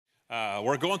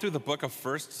We're going through the book of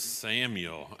 1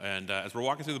 Samuel, and as we're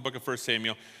walking through the book of 1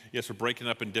 Samuel, yes, we're breaking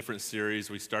up in different series.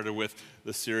 We started with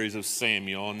the series of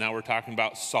Samuel, and now we're talking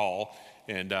about Saul,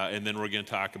 and then we're going to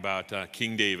talk about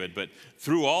King David. But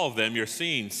through all of them, you're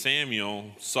seeing Samuel,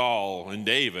 Saul, and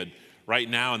David right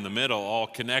now in the middle, all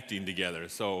connecting together.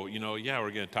 So, we're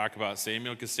going to talk about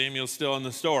Samuel because Samuel's still in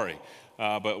the story,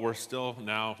 but we're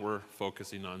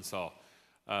focusing on Saul.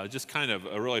 Just kind of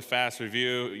a really fast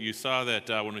review. You saw that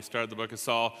when we started the book of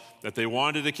Saul, that they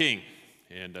wanted a king.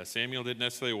 And Samuel didn't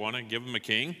necessarily want to give them a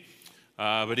king,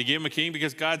 but he gave them a king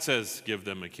because God says give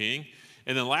them a king.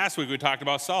 And then last week we talked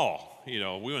about Saul.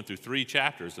 We went through 3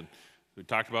 chapters and we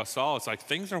talked about Saul. It's like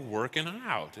things are working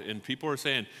out. And people are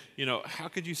saying, how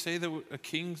could you say that a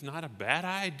king's not a bad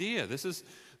idea? This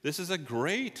is a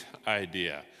great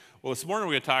idea. Well, this morning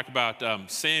we're going to talk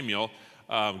about Samuel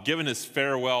giving his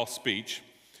farewell speech.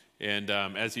 And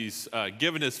as he's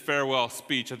given his farewell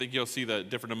speech, I think you'll see the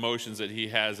different emotions that he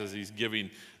has as he's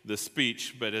giving the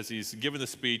speech. But as he's giving the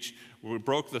speech, we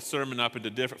broke the sermon up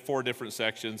into 4 different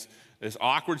sections. This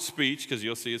awkward speech, because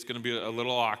you'll see it's going to be a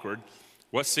little awkward.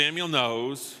 What Samuel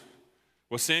knows,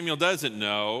 what Samuel doesn't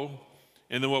know,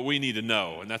 and then what we need to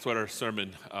know. And that's what our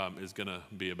sermon is going to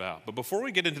be about. But before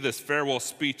we get into this farewell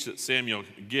speech that Samuel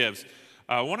gives,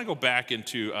 I want to go back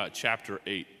into chapter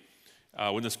 8.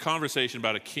 When this conversation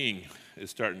about a king is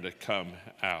starting to come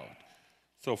out.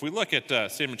 So if we look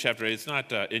at Samuel chapter 8, it's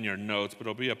not in your notes, but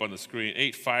it'll be up on the screen,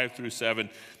 8:5-7,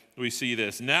 we see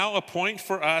this. Now appoint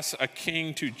for us a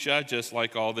king to judge us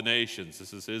like all the nations.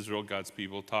 This is Israel, God's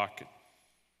people talking.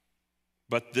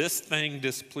 But this thing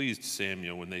displeased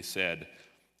Samuel when they said,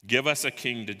 give us a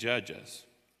king to judge us.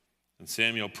 And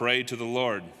Samuel prayed to the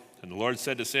Lord. And the Lord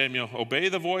said to Samuel, obey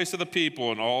the voice of the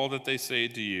people in all that they say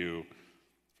to you.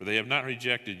 For they have not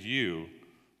rejected you,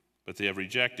 but they have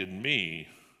rejected me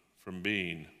from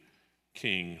being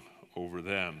king over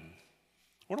them.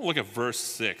 I want to look at verse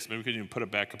 6. Maybe we can even put it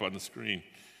back up on the screen.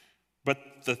 But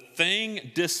the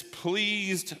thing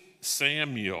displeased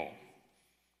Samuel.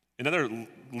 Another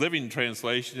Living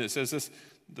Translation, it says this,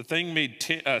 the thing made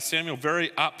Samuel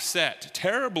very upset.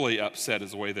 Terribly upset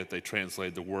is the way that they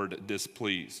translate the word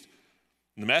displeased.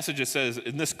 In the Message it says,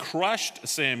 and this crushed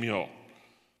Samuel,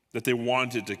 that they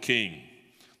wanted a king.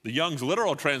 The Young's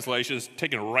literal translation is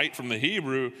taken right from the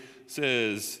Hebrew,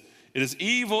 says, it is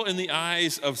evil in the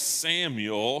eyes of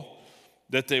Samuel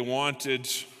that they wanted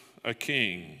a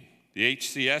king. The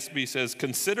HCSB says,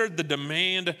 considered the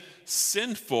demand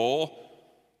sinful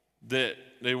that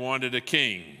they wanted a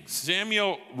king.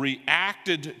 Samuel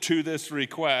reacted to this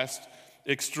request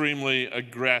extremely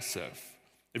aggressive.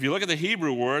 If you look at the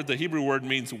Hebrew word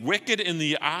means wicked in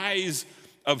the eyes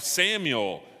of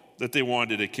Samuel that they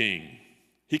wanted a king.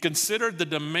 He considered the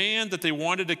demand that they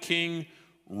wanted a king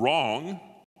wrong.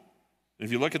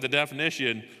 If you look at the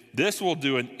definition, this will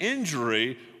do an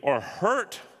injury or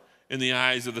hurt in the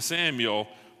eyes of the Samuel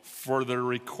for the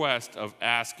request of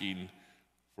asking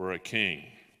for a king.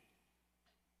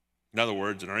 In other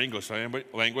words, in our English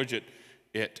language,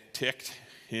 it ticked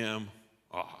him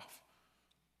off.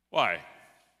 Why?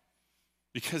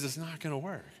 Because it's not going to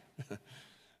work.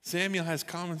 Samuel has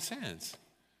common sense.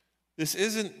 This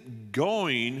isn't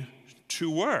going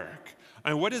to work.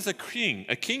 I mean, what is a king?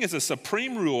 A king is a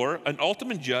supreme ruler, an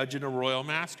ultimate judge, and a royal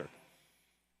master.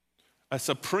 A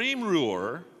supreme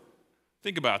ruler,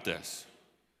 think about this.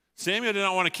 Samuel did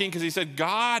not want a king because he said,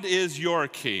 God is your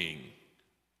king.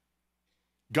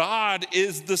 God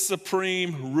is the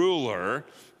supreme ruler,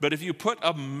 but if you put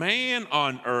a man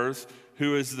on earth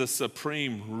who is the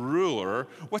supreme ruler,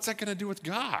 what's that going to do with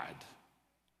God?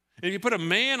 If you put a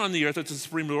man on the earth that's a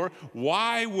supreme ruler,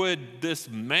 why would this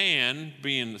man,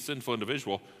 being a sinful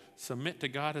individual, submit to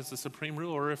God as the supreme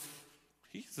ruler if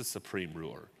he's the supreme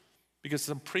ruler? Because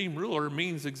supreme ruler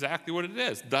means exactly what it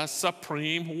is, the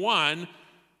supreme one.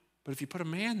 But if you put a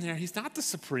man there, he's not the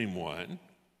supreme one.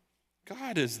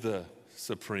 God is the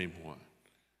supreme one.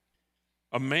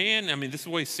 A man, this is the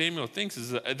way Samuel thinks,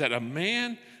 is that a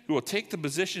man who will take the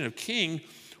position of king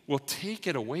will take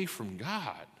it away from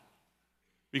God.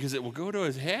 Because it will go to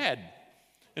his head.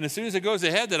 And as soon as it goes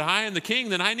ahead that I am the king,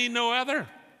 then I need no other.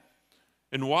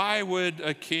 And why would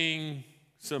a king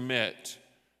submit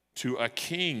to a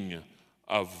king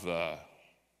of the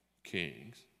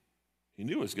kings? He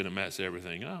knew it was going to mess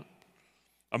everything up.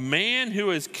 A man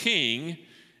who is king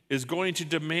is going to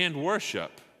demand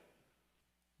worship.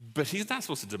 But he's not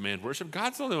supposed to demand worship.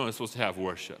 God's the only one who's supposed to have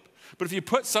worship. But if you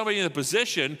put somebody in a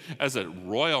position as a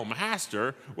royal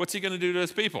master, what's he going to do to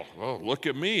his people? Oh, look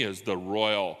at me as the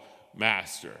royal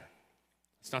master.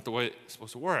 It's not the way it's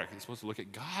supposed to work. He's supposed to look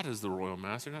at God as the royal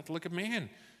master, not to look at man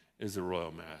is the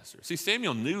royal master. See,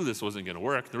 Samuel knew this wasn't going to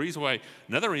work. Another reason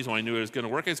why I knew it was going to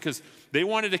work is because they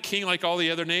wanted a king like all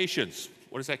the other nations.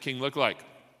 What does that king look like?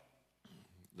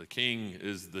 The king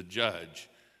is the judge.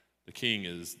 The king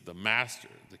is the master.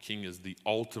 The king is the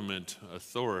ultimate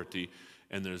authority,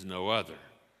 and there's no other.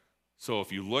 So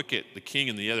if you look at the king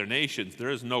in the other nations, there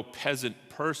is no peasant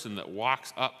person that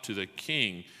walks up to the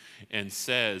king and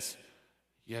says,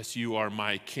 yes, you are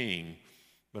my king,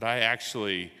 but I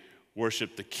actually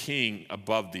worship the king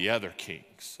above the other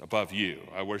kings, above you.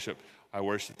 I worship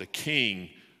the king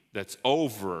that's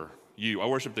over you. I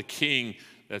worship the king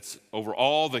that's over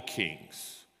all the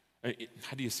kings.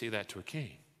 How do you say that to a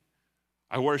king?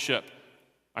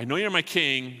 I know you're my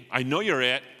king. I know you're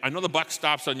it. I know the buck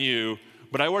stops on you,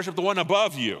 but I worship the one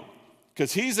above you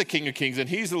because he's the King of Kings and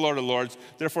he's the Lord of Lords.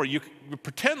 Therefore, you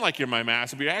pretend like you're my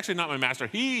master, but you're actually not my master.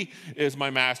 He is my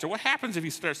master. What happens if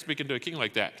you start speaking to a king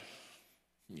like that?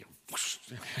 You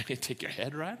take your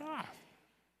head right off.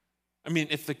 I mean,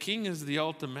 if the king is the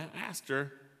ultimate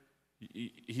master,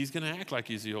 he's going to act like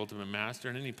he's the ultimate master,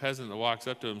 and any peasant that walks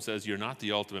up to him and says, you're not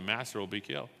the ultimate master, will be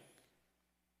killed.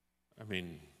 I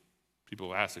mean,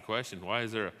 people ask the question, why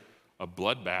is there a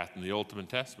bloodbath in the Old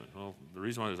Testament? Well, the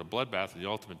reason why there's a bloodbath in the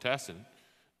Old Testament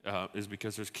is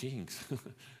because there's kings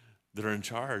that are in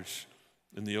charge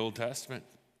in the Old Testament,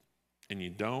 and you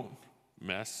don't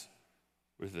mess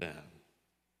with them.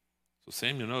 So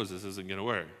Samuel knows this isn't going to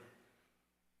work,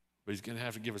 but he's going to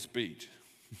have to give a speech.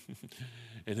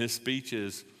 And his speech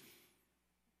is,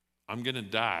 I'm going to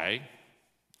die,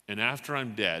 and after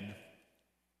I'm dead,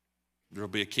 there will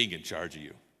be a king in charge of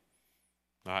you.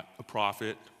 Not a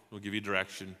prophet who will give you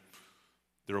direction.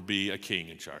 There will be a king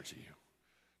in charge of you.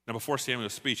 Now, before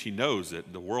Samuel's speech, he knows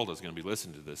that the world is going to be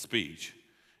listening to this speech.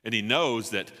 And he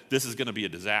knows that this is going to be a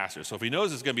disaster. So if he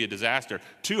knows it's going to be a disaster,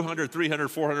 200, 300,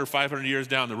 400, 500 years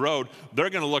down the road,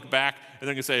 they're going to look back and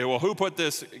they're going to say, well, who put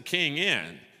this king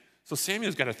in? So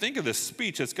Samuel's got to think of this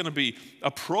speech that's going to be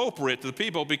appropriate to the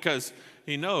people because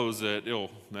he knows that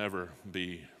it'll never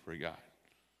be forgotten.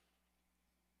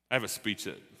 I have a speech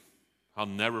that I'll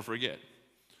never forget.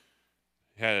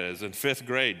 It was in 5th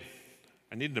grade.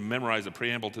 I needed to memorize the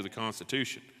preamble to the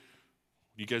Constitution.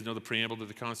 You guys know the preamble to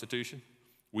the Constitution?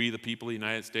 We, the people of the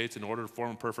United States, in order to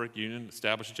form a perfect union,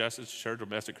 establish justice, ensure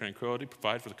domestic tranquility,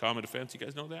 provide for the common defense. You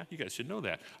guys know that? You guys should know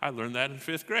that. I learned that in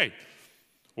 5th grade.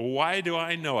 Well, why do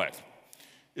I know it?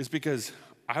 It's because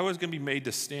I was going to be made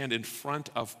to stand in front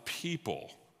of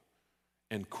people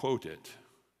and quote it.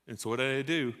 And so what did I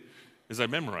do? Is I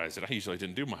memorized it. I usually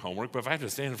didn't do my homework, but if I have to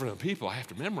stand in front of people, I have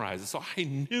to memorize it. So I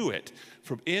knew it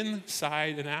from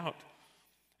inside and out.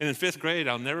 And in 5th grade,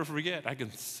 I'll never forget, I can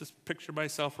just picture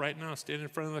myself right now standing in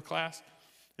front of the class.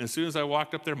 And as soon as I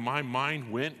walked up there, my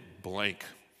mind went blank.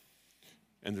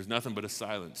 And there's nothing but a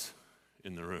silence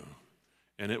in the room.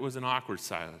 And it was an awkward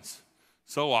silence.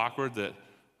 So awkward that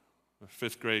a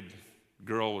 5th grade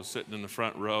girl was sitting in the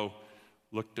front row,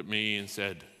 looked at me and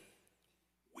said,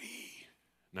 "We."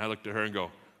 And I looked at her and go,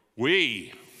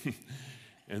 "We."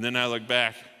 And then I looked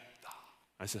back.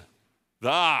 I said,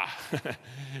 "The."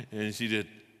 And she did,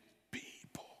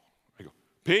 "People." I go,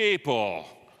 "People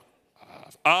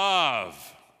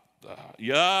of."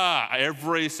 Yeah,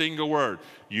 every single word.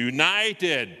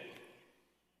 United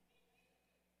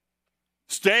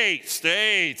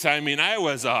States. I mean, I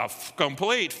was a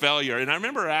complete failure. And I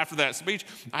remember after that speech,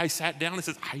 I sat down and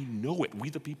said, I know it. We,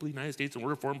 the people of the United States, in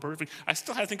order to form perfect. I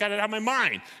still haven't got it out of my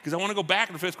mind because I want to go back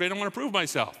in the 5th grade. I want to prove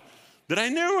myself that I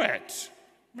knew it.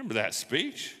 Remember that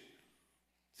speech?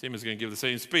 Sam is going to give the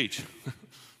same speech.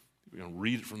 We're going to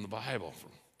read it from the Bible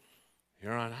from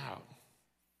here on out.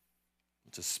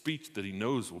 It's a speech that he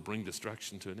knows will bring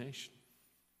destruction to a nation.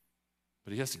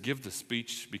 But he has to give the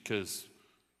speech because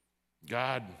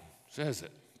God says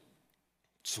it.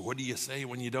 So what do you say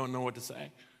when you don't know what to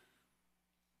say?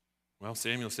 Well,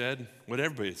 Samuel said what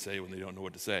everybody say when they don't know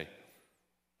what to say.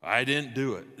 I didn't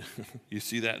do it. You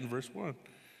see that in verse 1.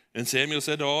 And Samuel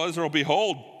said to all Israel,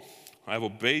 "Behold, I have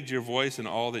obeyed your voice in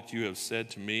all that you have said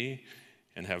to me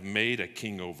and have made a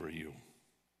king over you.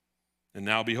 And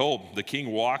now behold, the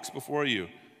king walks before you,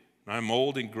 and I'm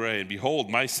old and gray. And behold,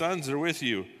 my sons are with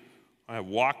you. I have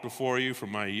walked before you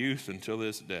from my youth until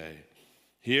this day.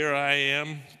 Here I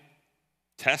am,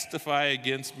 testify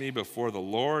against me before the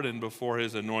Lord and before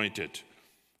his anointed.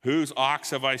 Whose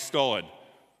ox have I stolen?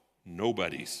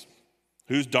 Nobody's.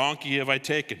 Whose donkey have I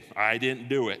taken? I didn't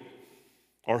do it.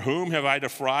 Or whom have I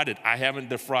defrauded? I haven't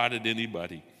defrauded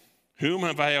anybody. Whom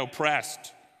have I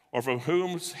oppressed? Or from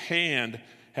whose hand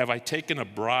have I taken a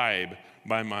bribe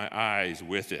by my eyes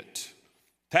with it?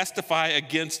 Testify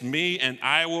against me, and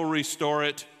I will restore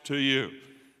it to you."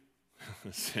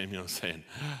 Samuel's saying,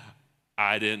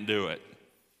 I didn't do it.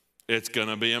 It's going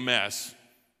to be a mess,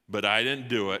 but I didn't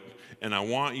do it. And I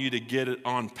want you to get it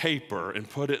on paper and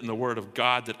put it in the Word of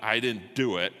God that I didn't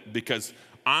do it, because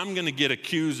I'm going to get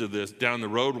accused of this down the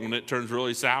road when it turns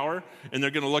really sour, and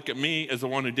they're going to look at me as the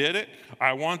one who did it.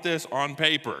 I want this on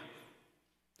paper.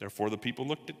 Therefore, the people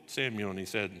looked at Samuel, and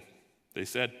they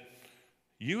said,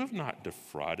 you have not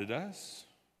defrauded us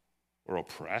or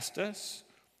oppressed us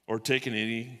or taken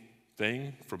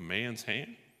anything from man's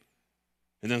hand.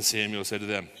 And then Samuel said to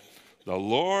them, the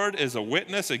Lord is a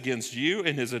witness against you,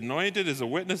 and his anointed is a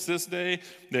witness this day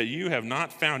that you have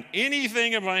not found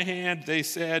anything in my hand. They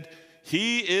said,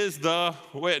 he is the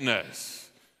witness.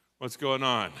 What's going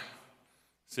on?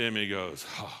 Samuel goes,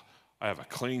 I have a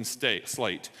clean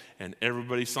slate, and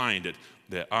everybody signed it,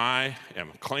 that I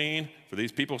am clean for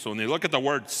these people. So when they look at the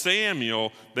word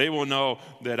Samuel, they will know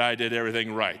that I did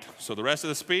everything right. So the rest of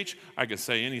the speech, I can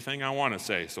say anything I want to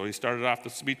say. So he started off the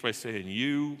speech by saying,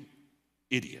 you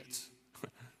idiots.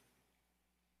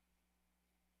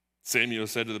 Samuel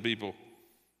said to the people,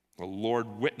 the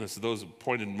Lord witnessed those who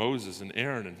appointed Moses and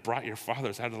Aaron and brought your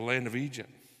fathers out of the land of Egypt.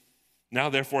 Now,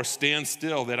 therefore, stand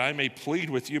still, that I may plead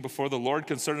with you before the Lord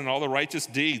concerning all the righteous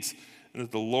deeds, and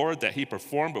that the Lord that he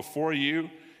performed before you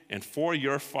and for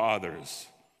your fathers.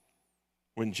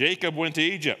 When Jacob went to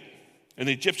Egypt, and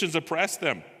the Egyptians oppressed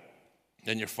them,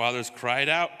 then your fathers cried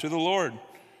out to the Lord,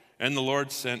 and the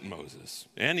Lord sent Moses,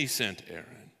 and he sent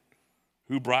Aaron,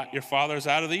 who brought your fathers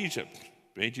out of Egypt,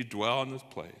 made you dwell in this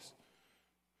place.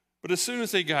 But as soon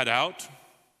as they got out,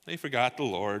 they forgot the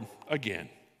Lord again.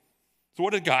 So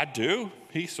what did God do?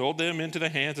 He sold them into the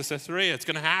hands of Caesarea. It's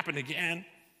going to happen again.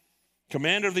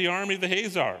 Commander of the army of the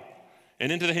Hazar,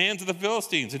 and into the hands of the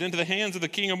Philistines, and into the hands of the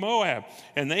king of Moab.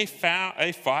 And they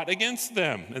fought against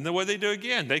them. And then what did they do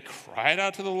again? They cried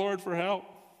out to the Lord for help.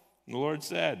 And the Lord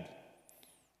said,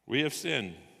 we have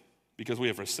sinned, because we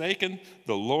have forsaken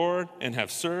the Lord and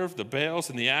have served the Baals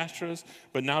and the Ashtoreths.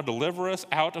 But now deliver us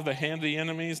out of the hand of the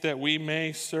enemies, that we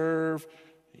may serve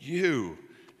you.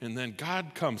 And then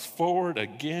God comes forward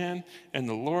again, and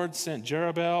the Lord sent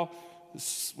Jerubbaal,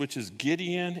 which is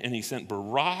Gideon, and he sent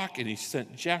Barak, and he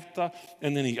sent Jephthah,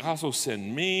 and then he also sent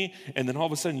me, and then all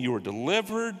of a sudden you were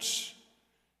delivered,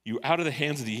 you out of the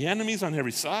hands of the enemies on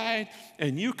every side,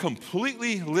 and you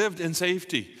completely lived in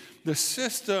safety. The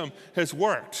system has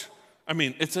worked. I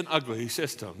mean, it's an ugly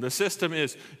system. The system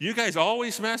is, you guys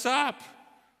always mess up.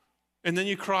 And then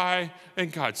you cry,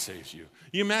 and God saves you.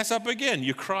 You mess up again.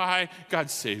 You cry,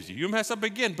 God saves you. You mess up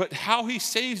again. But how he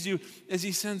saves you is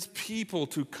he sends people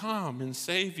to come and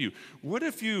save you. What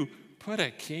if you put a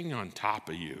king on top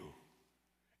of you,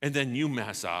 and then you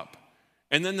mess up,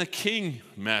 and then the king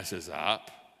messes up?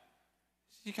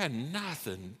 You got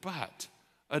nothing but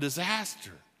a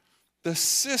disaster. The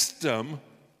system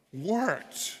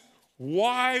worked.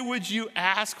 Why would you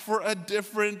ask for a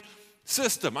different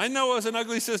system? I know it's an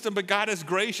ugly system, but God is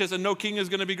gracious, and no king is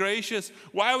going to be gracious.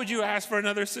 Why would you ask for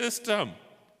another system?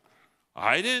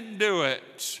 I didn't do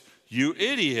it. You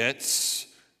idiots,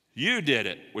 you did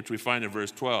it, which we find in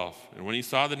verse 12. And when he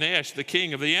saw the Nahash, the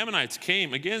king of the Ammonites,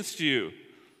 came against you,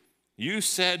 you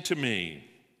said to me,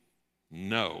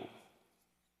 no,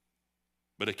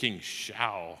 but a king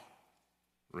shall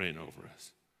reign over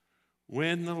us,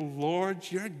 when the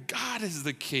Lord your God is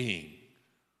the king.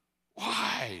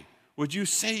 Why would you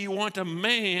say you want a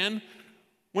man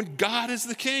when God is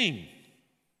the king?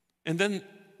 And then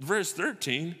verse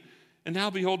 13, and now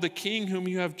behold, the king whom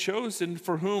you have chosen,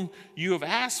 for whom you have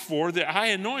asked for, that I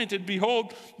anointed,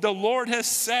 behold, the Lord has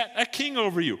set a king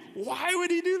over you. Why would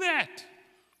he do that?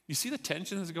 You see the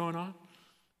tension that's going on?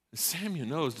 Samuel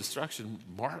knows destruction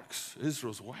marks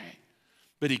Israel's way,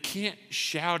 but he can't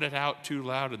shout it out too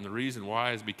loud, and the reason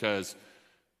why is because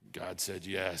God said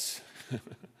yes.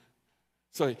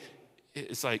 So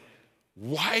it's like,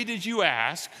 why did you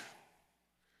ask?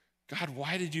 God,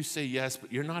 why did you say yes?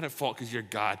 But you're not at fault because you're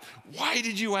God. Why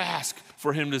did you ask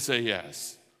for him to say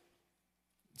yes?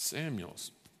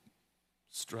 Samuel's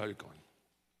struggling.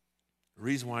 The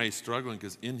reason why he's struggling,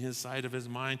 because in his side of his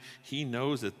mind, he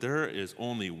knows that there is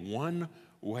only one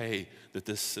way that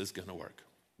this is going to work.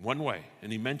 One way.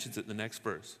 And he mentions it in the next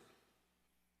verse.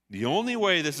 The only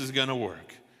way this is going to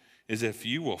work is if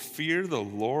you will fear the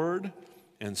Lord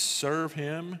and serve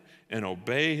him and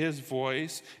obey his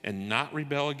voice and not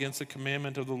rebel against the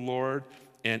commandment of the Lord.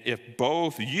 And if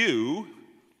both you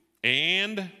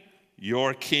and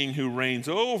your king who reigns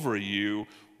over you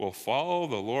will follow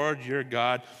the Lord your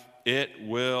God, it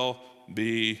will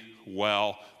be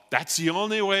well. That's the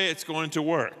only way it's going to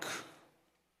work.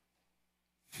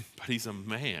 But he's a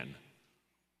man.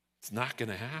 It's not going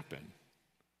to happen.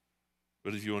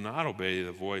 But if you will not obey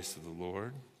the voice of the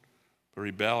Lord, but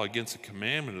rebel against the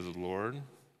commandment of the Lord,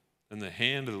 then the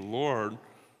hand of the Lord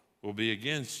will be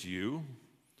against you,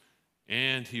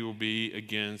 and he will be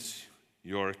against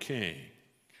your king.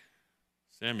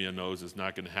 Samuel knows it's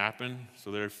not going to happen,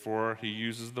 so therefore he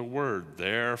uses the word,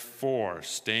 therefore,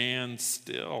 stand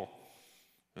still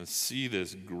and see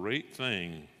this great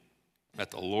thing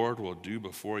that the Lord will do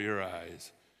before your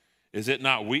eyes. Is it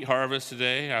not wheat harvest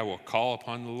today? I will call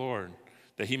upon the Lord,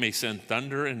 that he may send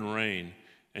thunder and rain,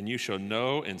 and you shall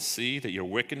know and see that your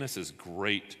wickedness is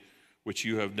great, which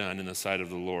you have done in the sight of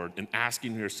the Lord, in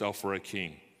asking yourself for a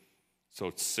king.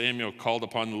 So Samuel called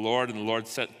upon the Lord, and the Lord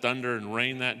sent thunder and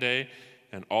rain that day,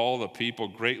 and all the people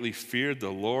greatly feared the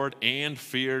Lord and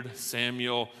feared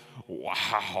Samuel.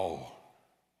 Wow,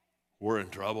 we're in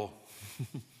trouble.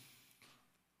 All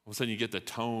of a sudden you get the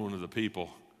tone of the people.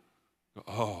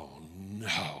 Oh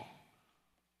no,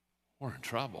 we're in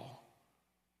trouble.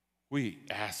 We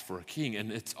asked for a king,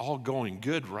 and it's all going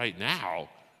good right now,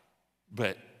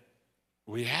 but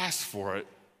we asked for it,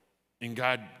 and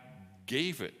God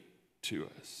gave it to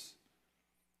us.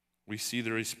 We see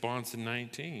the response in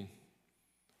 19.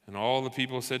 And all the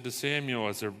people said to Samuel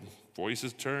as their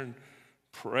voices turned,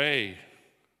 pray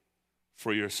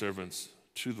for your servants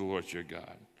to the Lord your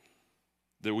God,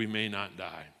 that we may not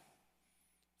die.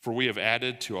 For we have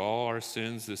added to all our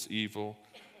sins this evil,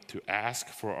 to ask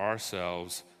for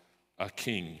ourselves a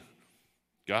king.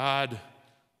 God,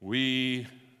 we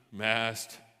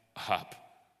messed up,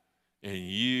 and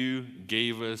you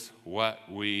gave us what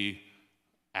we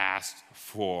asked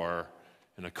for.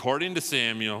 And according to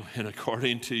Samuel and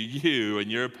according to you and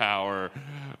your power,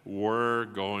 we're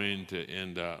going to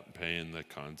end up paying the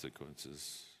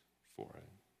consequences for it.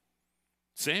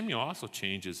 Samuel also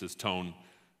changes his tone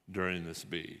during this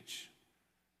speech.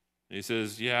 He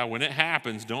says, yeah, when it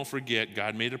happens, don't forget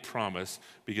God made a promise,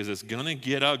 because it's going to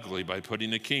get ugly by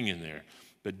putting a king in there.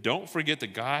 But don't forget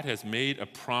that God has made a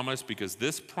promise, because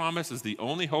this promise is the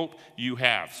only hope you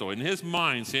have. So in his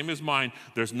mind, Samuel's mind,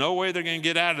 there's no way they're going to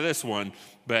get out of this one,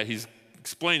 but he's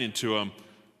explaining to them,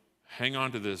 hang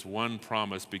on to this one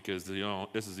promise, because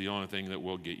this is the only thing that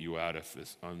will get you out of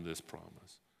this, on this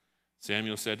promise.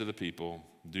 Samuel said to the people,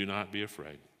 do not be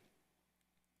afraid.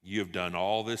 You have done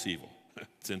all this evil.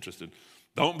 It's interesting.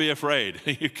 Don't be afraid.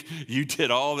 You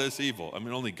did all this evil. I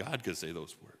mean, only God could say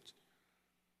those words.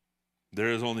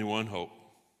 There is only one hope.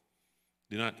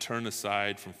 Do not turn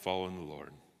aside from following the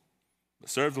Lord, but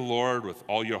serve the Lord with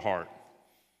all your heart.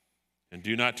 And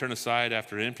do not turn aside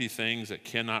after empty things that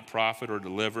cannot profit or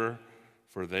deliver,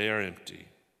 for they are empty.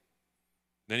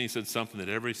 Then he said something that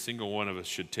every single one of us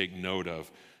should take note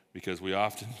of, because we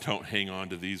often don't hang on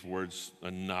to these words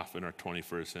enough in our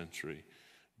 21st century.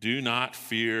 Do not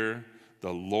fear,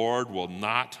 the Lord will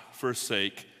not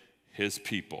forsake his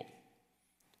people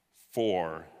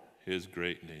for his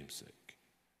great name's sake,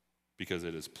 because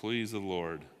it has pleased the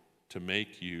Lord to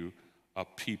make you a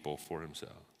people for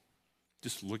himself.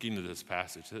 Just looking at this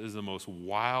passage, it is the most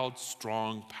wild,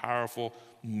 strong, powerful,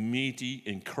 meaty,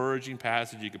 encouraging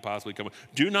passage you could possibly come up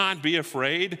with. Do not be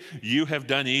afraid, you have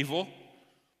done evil.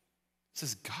 This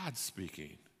is God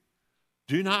speaking.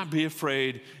 Do not be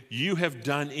afraid, you have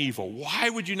done evil. Why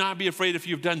would you not be afraid if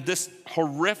you've done this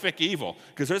horrific evil?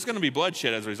 Because there's going to be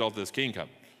bloodshed as a result of this king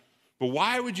coming. But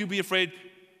why would you be afraid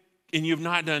and you've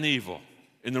not done evil?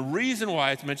 And the reason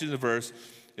why it's mentioned in the verse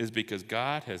is because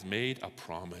God has made a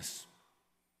promise.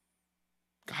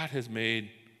 God has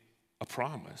made a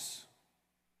promise.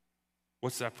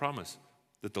 What's that promise?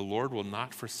 That the Lord will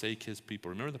not forsake his people.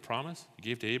 Remember the promise he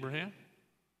gave to Abraham?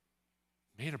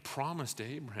 Made a promise to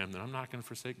Abraham that I'm not going to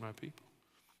forsake my people.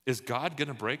 Is God going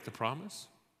to break the promise?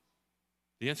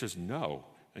 The answer is no,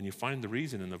 and you find the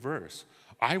reason in the verse.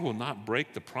 I will not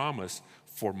break the promise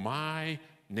for my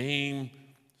name's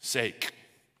sake.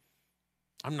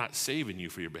 I'm not saving you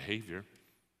for your behavior.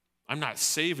 I'm not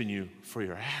saving you for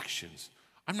your actions.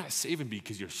 I'm not saving you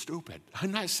because you're stupid.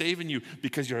 I'm not saving you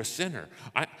because you're a sinner.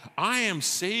 I am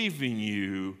saving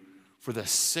you for the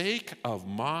sake of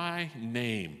my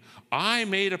name. I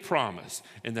made a promise,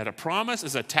 and that a promise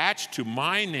is attached to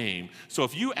my name. So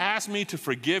if you ask me to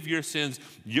forgive your sins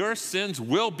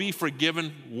will be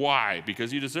forgiven. Why?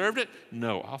 Because you deserved it?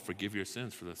 No, I'll forgive your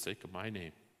sins for the sake of my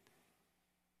name.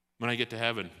 When I get to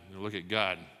heaven and look at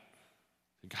God,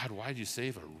 God, why did you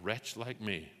save a wretch like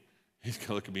me? He's going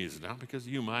to look at me and say, not because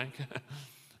of you, Mike.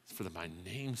 It's for my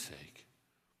name's sake.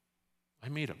 I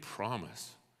made a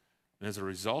promise. And as a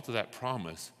result of that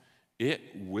promise, it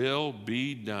will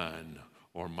be done,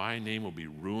 or my name will be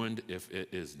ruined if it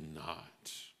is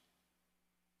not.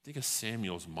 Think of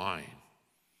Samuel's mind.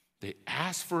 They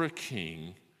asked for a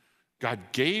king God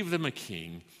gave them a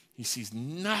king. He sees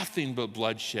nothing but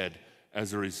bloodshed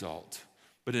as a result.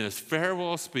 But in his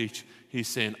farewell speech, he's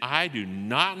saying, I do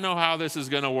not know how this is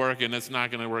going to work, and it's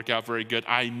not going to work out very good.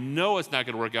 I know it's not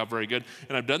going to work out very good,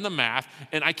 and I've done the math,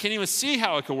 and I can't even see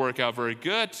how it could work out very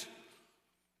good.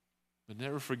 But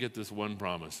never forget this one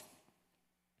promise.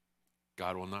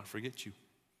 God will not forget you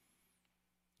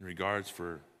in regards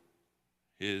for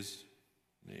his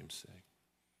name's sake.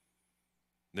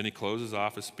 Then he closes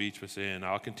off his speech by saying,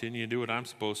 I'll continue to do what I'm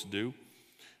supposed to do.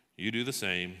 You do the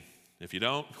same. If you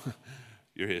don't,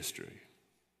 your history.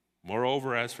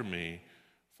 Moreover, as for me,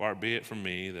 far be it from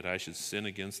me that I should sin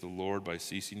against the Lord by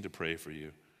ceasing to pray for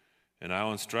you. And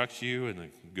I'll instruct you in the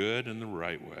good and the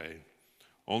right way.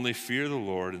 Only fear the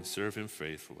Lord and serve him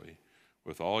faithfully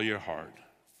with all your heart.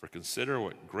 For consider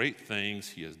what great things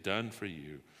he has done for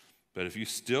you. But if you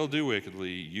still do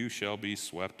wickedly, you shall be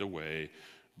swept away,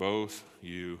 both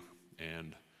you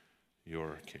and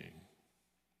your king.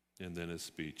 And then his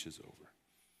speech is over.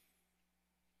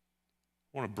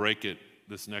 I want to break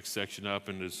this next section up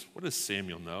into what does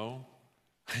Samuel know?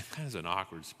 That is an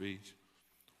awkward speech.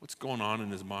 What's going on in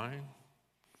his mind?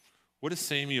 What does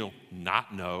Samuel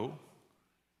not know?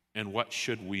 And what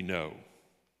should we know?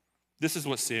 This is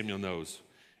what Samuel knows.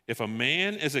 If a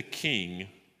man is a king,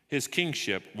 his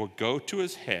kingship will go to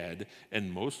his head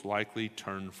and most likely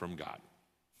turn from God.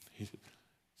 He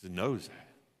knows that.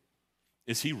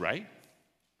 Is he right?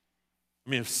 I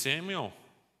mean, if Samuel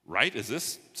right, is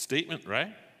this statement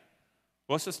right?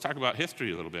 Well, let's just talk about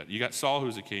history a little bit. You got Saul,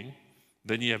 who's a king.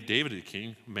 Then you have David, a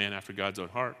king, a man after God's own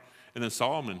heart. And then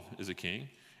Solomon is a king.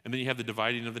 And then you have the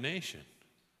dividing of the nation.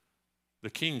 The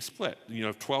king split. You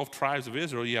have 12 tribes of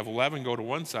Israel. You have 11 go to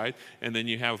one side, and then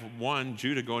you have one,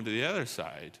 Judah, going to the other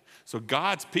side. So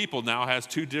God's people now has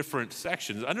two different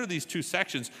sections. Under these two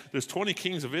sections, there's 20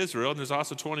 kings of Israel, and there's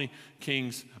also 20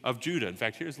 kings of Judah. In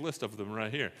fact, here's a list of them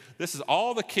right here. This is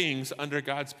all the kings under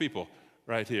God's people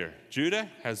right here. Judah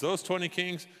has those 20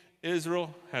 kings.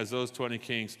 Israel has those 20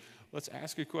 kings. Let's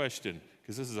ask a question,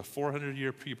 because this is a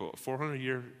 400-year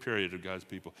period of God's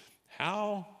people.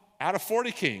 How, out of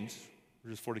 40 kings,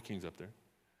 there's 40 kings up there.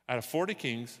 Out of 40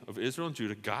 kings of Israel and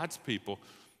Judah, God's people,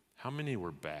 how many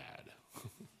were bad?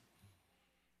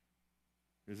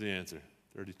 Here's the answer,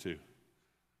 32.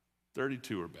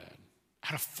 32 were bad.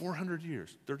 Out of 400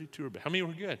 years, 32 were bad. How many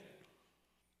were good?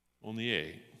 Only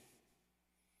 8.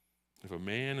 If a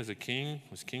man is a king,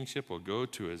 his kingship will go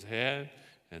to his head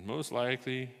and most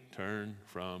likely turn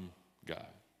from God.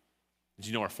 Did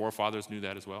you know our forefathers knew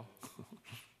that as well?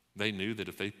 They knew that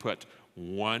if they put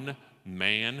one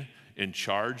man in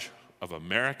charge of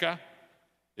America,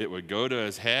 it would go to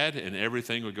his head and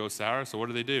everything would go sour. So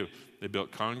what do? They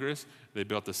built Congress, they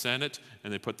built the Senate,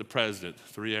 and they put the president.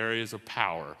 3 areas of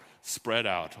power spread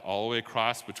out all the way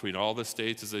across between all the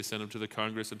states as they sent them to the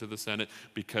Congress and to the Senate,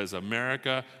 because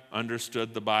America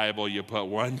understood the Bible. You put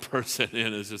one person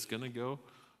in, it's just going to go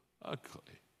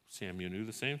ugly. Samuel knew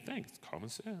the same thing. It's common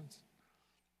sense.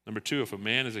 Number 2, if a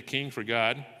man is a king for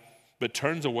God but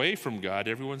turns away from God,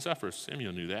 everyone suffers.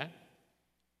 Samuel knew that.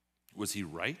 Was he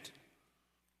right?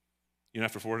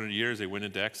 After 400 years, they went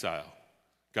into exile.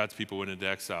 God's people went into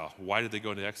exile. Why did they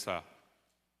go into exile?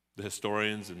 The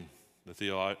historians and the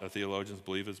theologians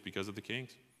believe it's because of the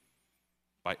kings.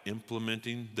 By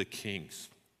implementing the kings.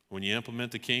 When you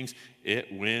implement the kings,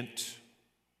 it went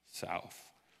south.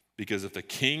 Because if the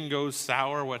king goes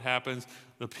sour, what happens?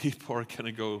 The people are going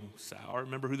to go sour.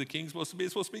 Remember who the king's supposed to be?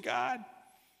 It's supposed to be God.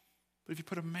 But if you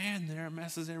put a man there, it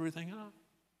messes everything up.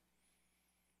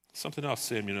 Something else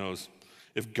Samuel knows.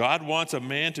 If God wants a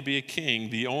man to be a king,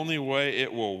 the only way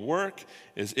it will work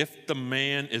is if the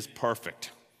man is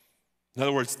perfect. In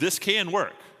other words, this can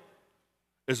work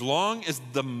as long as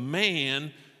the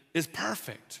man is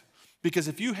perfect. Because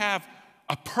if you have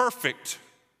a perfect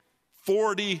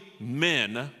 40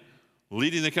 men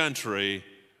leading the country,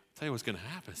 I'll tell you what's going to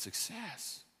happen,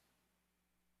 success.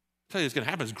 I'll tell you what's going to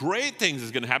happen, great things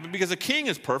is going to happen, because the king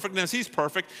is perfect, and as he's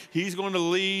perfect, he's going to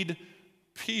lead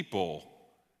people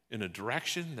in a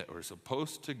direction that we're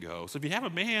supposed to go. So if you have a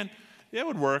man, it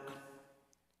would work,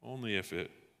 only if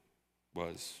it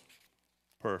was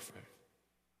perfect.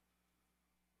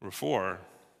 Number 4,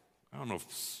 I don't know if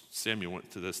Samuel went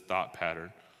to this thought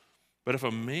pattern, but if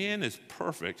a man is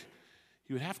perfect,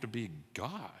 he would have to be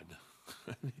God.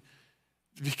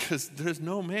 Because there's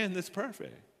no man that's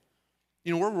perfect.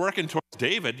 We're working towards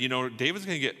David. David's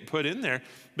going to get put in there,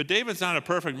 but David's not a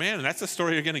perfect man, and that's the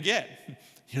story you're going to get.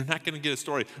 You're not going to get a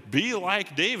story. Be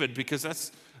like David, because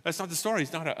that's not the story.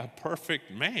 He's not a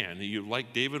perfect man. You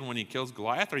like David when he kills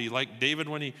Goliath, or you like David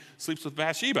when he sleeps with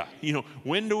Bathsheba?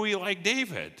 When do we like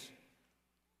David?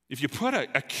 If you put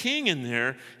a king in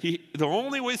there, the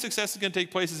only way success is going to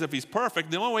take place is if he's perfect.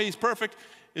 The only way he's perfect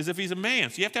is if he's a man.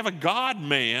 So you have to have a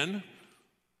God-man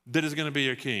that is going to be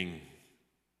your king.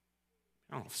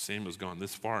 I don't know if Samuel's gone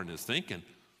this far in his thinking,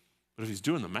 but if he's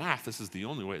doing the math, this is the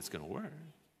only way it's going to work.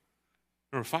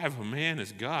 Number 5, if a man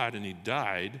is God and he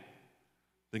died,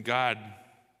 then God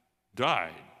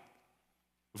died.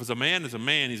 If it's a man is a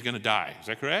man, he's going to die. Is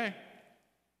that correct?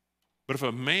 But if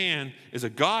a man is a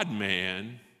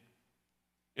God-man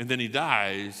and then he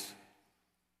dies,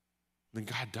 then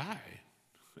God died.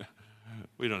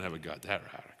 We don't have a God that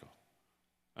radical.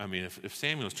 I mean, if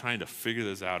Samuel's trying to figure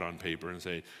this out on paper and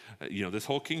say, this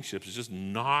whole kingship is just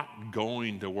not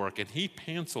going to work, and he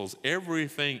pencils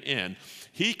everything in,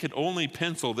 he could only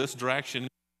pencil this direction.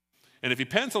 And if he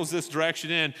pencils this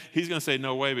direction in, he's going to say,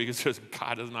 no way, because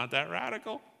God is not that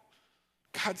radical.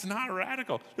 God's not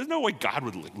radical. There's no way God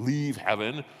would leave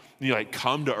heaven,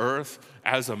 come to earth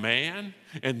as a man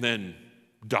and then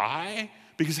die,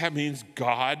 because that means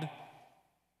God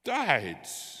died.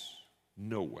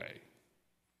 No way.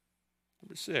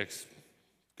 Number 6,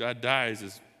 God dies,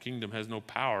 his kingdom has no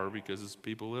power because his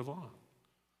people live on.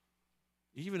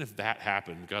 Even if that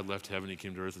happened, God left heaven, he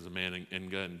came to earth as a man,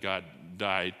 and God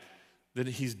died, then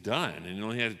he's done. And he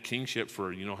only had kingship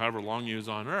for, however long he was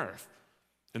on earth.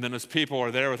 And then his people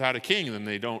are there without a king, then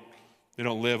they don't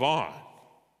live on.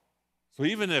 So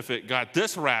even if it got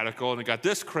this radical and it got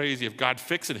this crazy, if God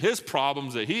fixing his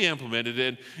problems that he implemented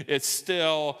in, it's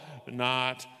still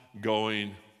not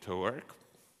going to work.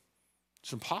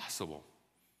 It's impossible,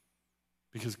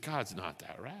 because God's not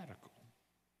that radical.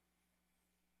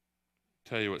 I'll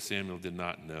tell you what Samuel did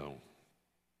not know.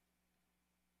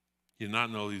 He did not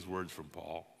know these words from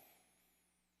Paul.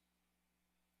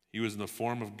 He was in the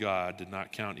form of God, did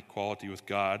not count equality with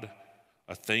God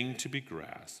a thing to be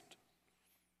grasped,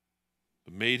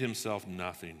 but made himself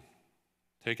nothing,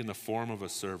 taking the form of a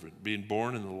servant, being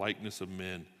born in the likeness of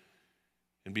men,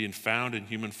 and being found in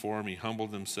human form, he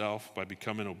humbled himself by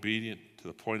becoming obedient to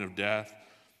the point of death,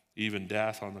 even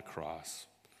death on the cross.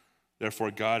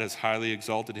 Therefore God has highly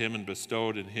exalted him and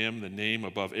bestowed in him the name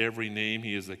above every name.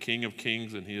 He is the King of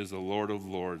kings and he is the Lord of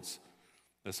lords.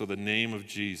 And so the name of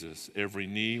Jesus, every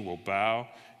knee will bow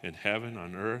in heaven,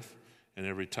 on earth, and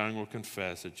every tongue will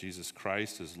confess that Jesus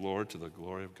Christ is Lord, to the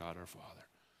glory of God our Father.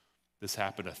 This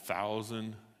happened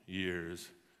 1,000 years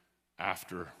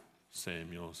after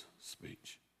Samuel's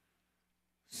speech.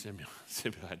 Samuel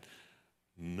had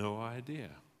no idea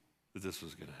that this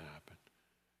was going to happen.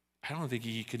 I don't think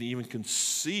he could even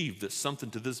conceive that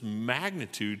something to this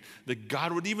magnitude, that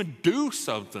God would even do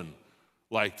something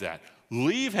like that.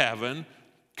 Leave heaven,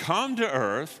 come to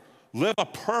earth, live a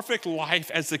perfect life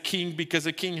as the king, because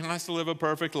a king has to live a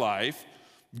perfect life,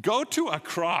 go to a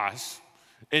cross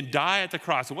and die at the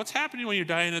cross. And what's happening when you're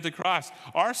dying at the cross?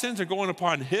 Our sins are going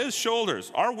upon his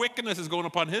shoulders. Our wickedness is going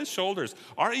upon his shoulders.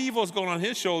 Our evil is going on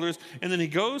his shoulders. And then he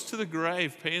goes to the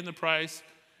grave, paying the price,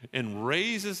 and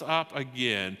raises up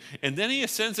again. And then he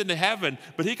ascends into heaven,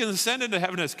 but he can ascend into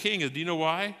heaven as king. Do you know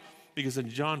why? Because in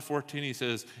John 14, he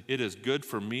says, it is good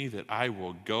for me that I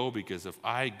will go, because if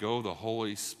I go, the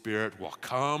Holy Spirit will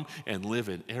come and live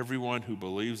in everyone who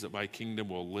believes that my kingdom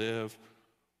will live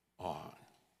on.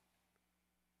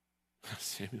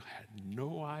 Samuel had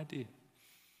no idea.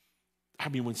 I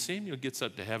mean, when Samuel gets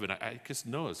up to heaven, I just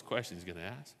know his question he's going to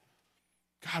ask.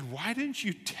 God, why didn't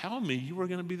you tell me you were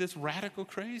going to be this radical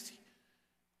crazy?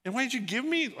 And why did you give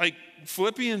me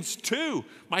Philippians 2?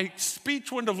 My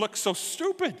speech wouldn't have looked so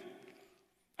stupid.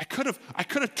 I could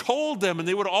have told them and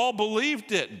they would have all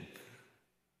believed it.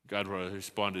 God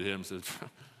responded to him and said,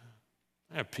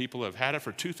 I have people who have had it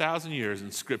for 2,000 years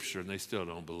in Scripture and they still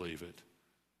don't believe it.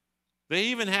 They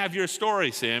even have your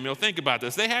story, Samuel. Think about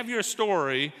this. They have your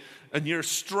story and your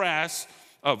stress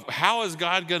of how is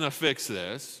God going to fix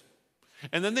this.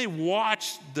 And then they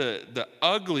watch the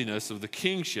ugliness of the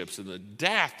kingships and the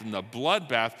death and the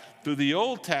bloodbath through the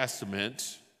Old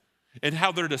Testament, and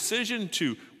how their decision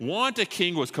to want a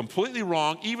king was completely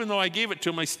wrong. Even though I gave it to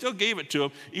him, I still gave it to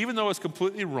him, even though it's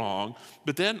completely wrong.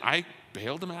 But then I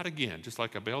bailed him out again, just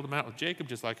like I bailed him out with Jacob,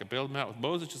 just like I bailed him out with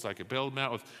Moses, just like I bailed him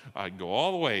out with, I go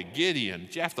all the way, Gideon,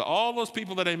 Jephthah, all those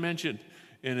people that I mentioned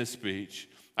in his speech.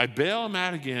 I bail him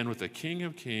out again with the King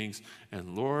of kings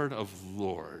and Lord of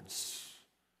lords.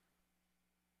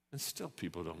 And still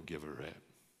people don't give a rip.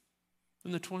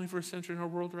 In the 21st century in our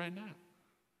world right now.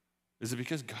 Is it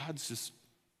because God's just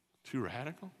too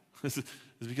radical? Is it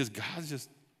because God's just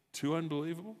too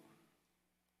unbelievable?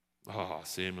 Oh,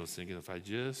 Samuel's thinking, if I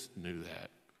just knew that.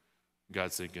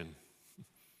 God's thinking,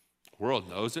 the world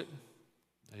knows it.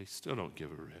 They still don't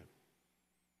give a rip.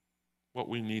 What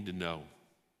we need to know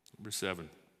Number 7.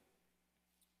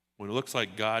 When it looks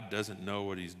like God doesn't know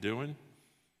what he's doing,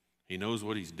 he knows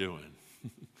what he's doing.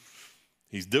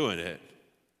 He's doing it,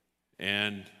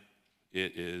 and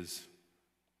it is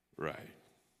right.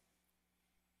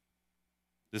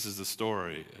 This is the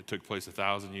story. It took place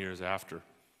 1,000 years after.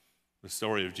 The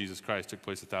story of Jesus Christ took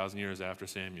place 1,000 years after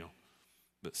Samuel.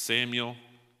 But Samuel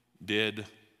did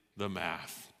the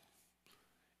math.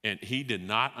 And he did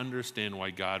not understand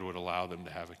why God would allow them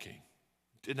to have a king.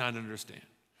 Did not understand.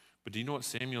 But do you know what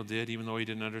Samuel did, even though he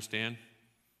didn't understand?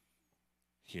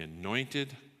 He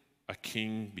anointed a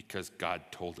king because God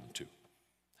told him to.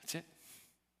 That's it.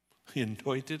 He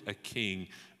anointed a king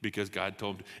because God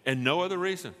told him to. And no other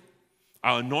reason.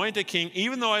 I'll anoint a king,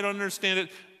 even though I don't understand it,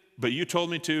 but you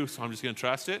told me to, so I'm just going to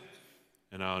trust it,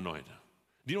 and I'll anoint him.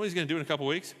 Do you know what he's going to do in a couple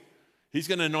weeks? He's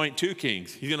going to anoint 2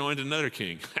 kings. He's going to anoint another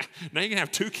king. Now you're going to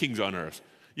have 2 kings on earth.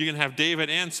 You're going to have David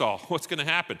and Saul. What's going to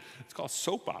happen? It's called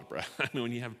soap opera. I mean,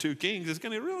 when you have 2 kings, it's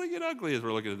going to really get ugly as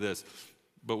we're looking at this.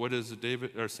 But what does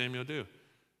Samuel do?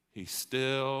 He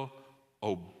still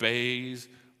obeys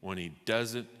when he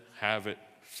doesn't have it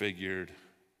figured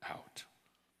out.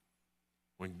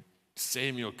 When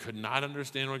Samuel could not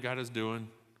understand what God is doing,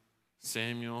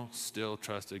 Samuel still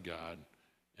trusted God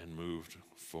and moved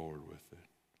forward with it.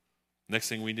 Next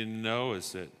thing we need to know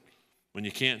is that when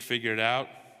you can't figure it out,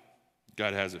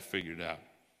 God has it figured out.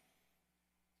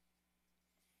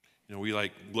 You know, we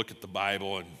look at the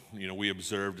Bible and, we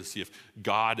observe to see if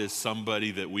God is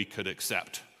somebody that we could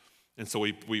accept. And so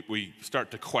we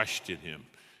start to question him.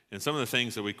 And some of the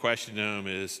things that we question him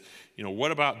is,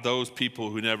 what about those people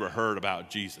who never heard about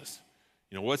Jesus?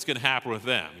 What's going to happen with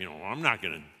them? I'm not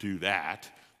going to do that.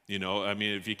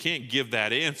 If you can't give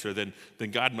that answer, then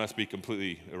God must be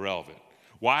completely irrelevant.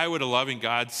 Why would a loving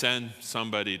God send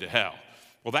somebody to hell?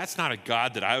 Well, that's not a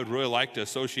God that I would really like to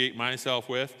associate myself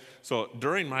with. So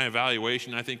during my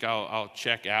evaluation, I think I'll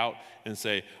check out and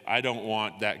say, I don't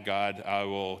want that God. I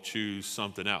will choose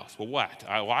something else. Well, what?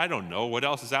 I don't know. What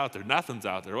else is out there? Nothing's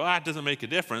out there. Well, that doesn't make a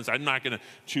difference. I'm not going to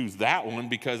choose that one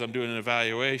because I'm doing an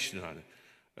evaluation on it.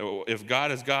 If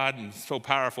God is God and so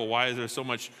powerful, why is there so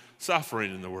much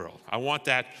suffering in the world? I want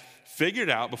that figured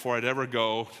out before I'd ever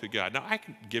go to God. Now, I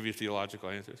can give you theological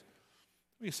answers.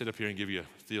 We can sit up here and give you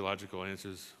theological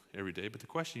answers every day, but the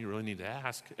question you really need to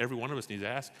ask, every one of us needs to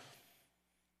ask,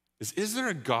 is there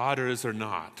a God or is there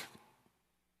not?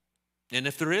 And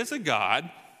if there is a God,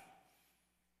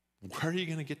 where are you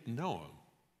going to get to know him?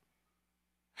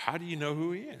 How do you know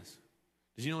who he is?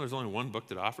 Did you know there's only one book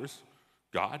that offers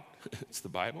God? It's the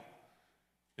Bible.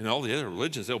 And all the other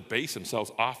religions, they'll base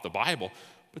themselves off the Bible,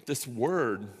 but this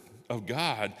word of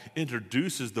God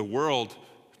introduces the world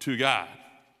to God.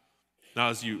 Now,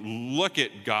 as you look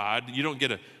at God, you don't get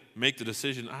to make the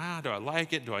decision, do I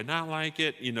like it? Do I not like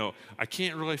it? I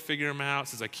can't really figure him out.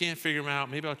 Since I can't figure him out,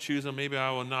 maybe I'll choose him, maybe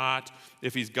I will not.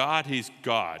 If he's God, he's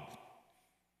God.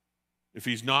 If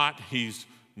he's not, he's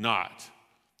not.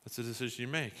 That's the decision you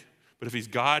make. But if he's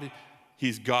God,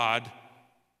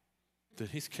 then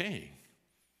he's king.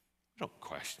 Don't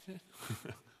question it.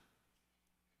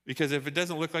 Because if it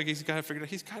doesn't look like he's got it figured out,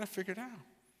 he's got it figured out.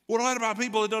 What about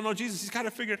people that don't know Jesus? He's got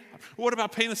it figured out. What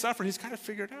about pain and suffering? He's got it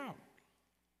figured out.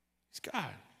 He's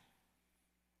God.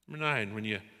 Number 9, when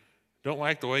you don't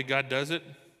like the way God does it,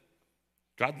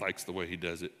 God likes the way he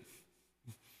does it.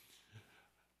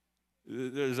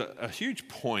 There's a huge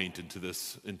point into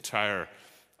this entire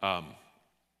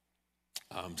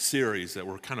series that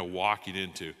we're kind of walking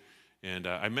into. And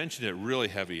I mentioned it really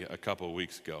heavy a couple of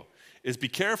weeks ago, is be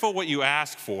careful what you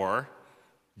ask for.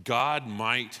 God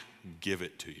might give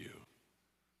it to you.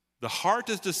 The heart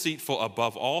is deceitful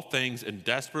above all things and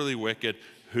desperately wicked.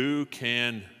 Who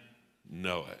can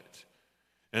know it?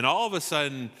 And all of a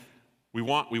sudden, we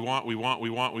want, we live.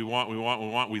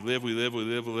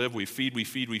 We feed.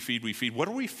 What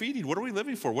are we feeding? What are we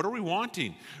living for? What are we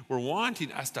wanting? We're wanting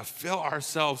us to fill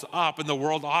ourselves up, and the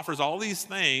world offers all these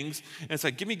things, and it's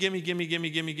like, gimme.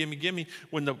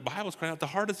 When the Bible's crying out, the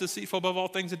heart is deceitful above all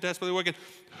things and desperately wicked.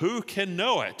 Who can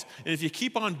know it? And if you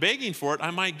keep on begging for it,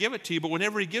 I might give it to you, but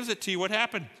whenever he gives it to you, what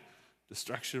happened?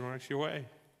 Destruction marks your way.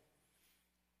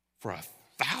 For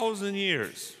 1,000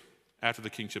 years after the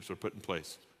kingships were put in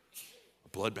place,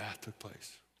 bloodbath took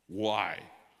place. Why?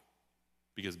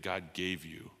 Because God gave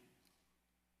you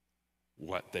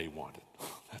what they wanted.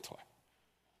 That's why.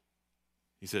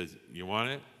 He says, you want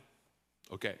it?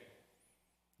 Okay,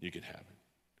 you can have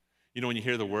it. When you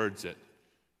hear the words that,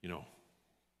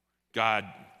 God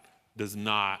does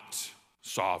not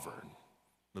sovereign.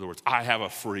 In other words, I have a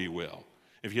free will.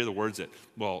 If you hear the words that,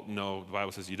 well, no, the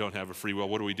Bible says you don't have a free will,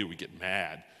 what do? We get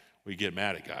mad. we get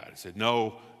mad at God and say,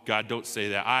 no, God, don't say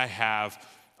that. I have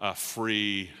a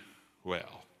free will.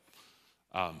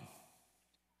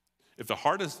 If the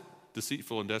heart is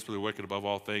deceitful and desperately wicked above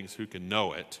all things, who can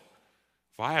know it?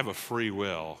 If I have a free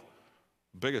will,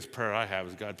 the biggest prayer I have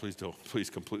is, God, please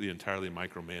completely, entirely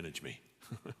micromanage me.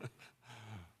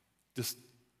 Just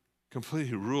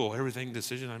completely rule everything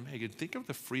decision I make. And think of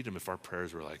the freedom if our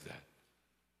prayers were like that.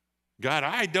 God,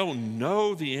 I don't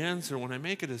know the answer. When I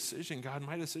make a decision, God,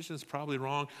 my decision is probably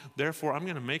wrong. Therefore, I'm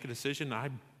going to make a decision.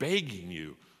 I'm begging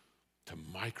you to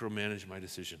micromanage my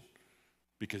decision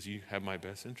because you have my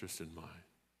best interest in mind.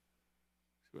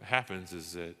 What happens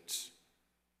is that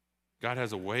God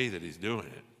has a way that he's doing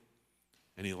it,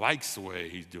 and he likes the way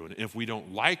he's doing it. And if we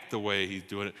don't like the way he's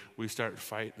doing it, we start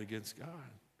fighting against God.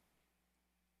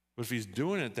 But if he's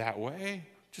doing it that way,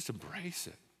 just embrace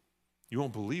it. You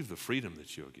won't believe the freedom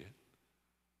that you'll get.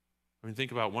 I mean,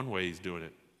 think about one way he's doing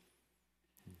it.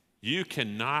 You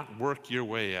cannot work your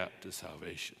way up to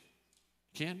salvation.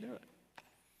 You can't do it.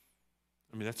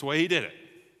 I mean, that's the way he did it.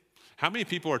 How many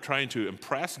people are trying to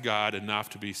impress God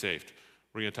enough to be saved?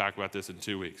 We're going to talk about this in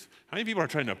 2 weeks. How many people are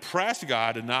trying to impress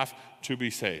God enough to be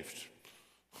saved?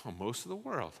 Oh, most of the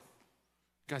world.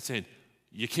 God's saying,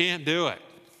 you can't do it.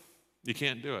 You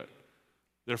can't do it.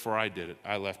 Therefore, I did it.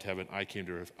 I left heaven. I came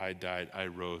to earth. I died. I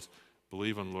rose.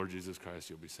 Believe on the Lord Jesus Christ,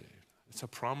 you'll be saved. It's a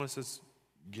promise that's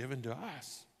given to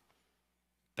us.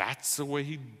 That's the way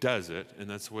he does it, and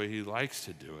that's the way he likes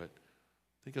to do it.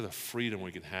 Think of the freedom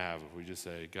we can have if we just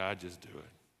say, God, just do it.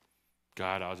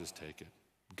 God, I'll just take it.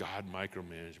 God,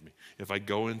 micromanage me. If I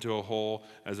go into a hole,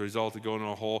 as a result of going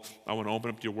into a hole, I want to open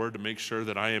up your word to make sure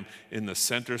that I am in the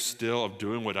center still of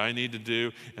doing what I need to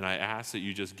do, and I ask that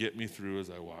you just get me through as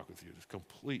I walk with you. There's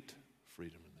complete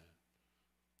freedom in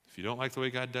that. If you don't like the way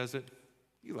God does it,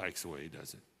 he likes the way he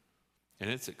does it. And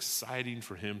it's exciting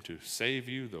for him to save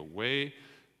you the way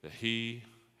that he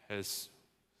has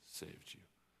saved you.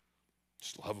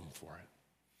 Just love him for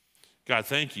it. God,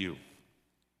 thank you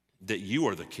that you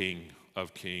are the King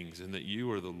of kings and that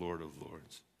you are the Lord of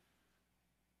lords.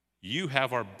 You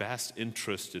have our best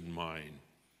interest in mind.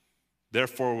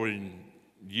 Therefore, when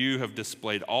you have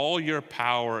displayed all your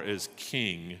power as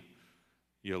king,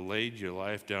 you laid your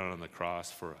life down on the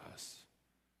cross for us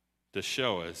to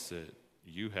show us that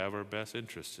you have our best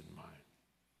interest in mind.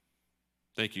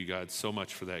 Thank you, God, so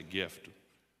much for that gift.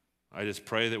 I just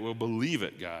pray that we'll believe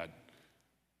it, God,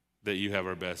 that you have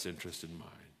our best interest in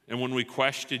mind. And when we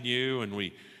question you and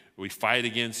we fight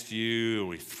against you and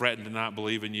we threaten to not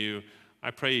believe in you,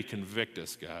 I pray you convict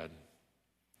us, God,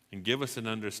 and give us an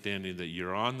understanding that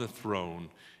you're on the throne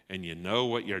and you know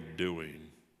what you're doing.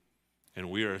 And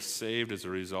we are saved as a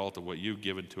result of what you've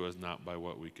given to us, not by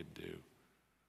what we can do.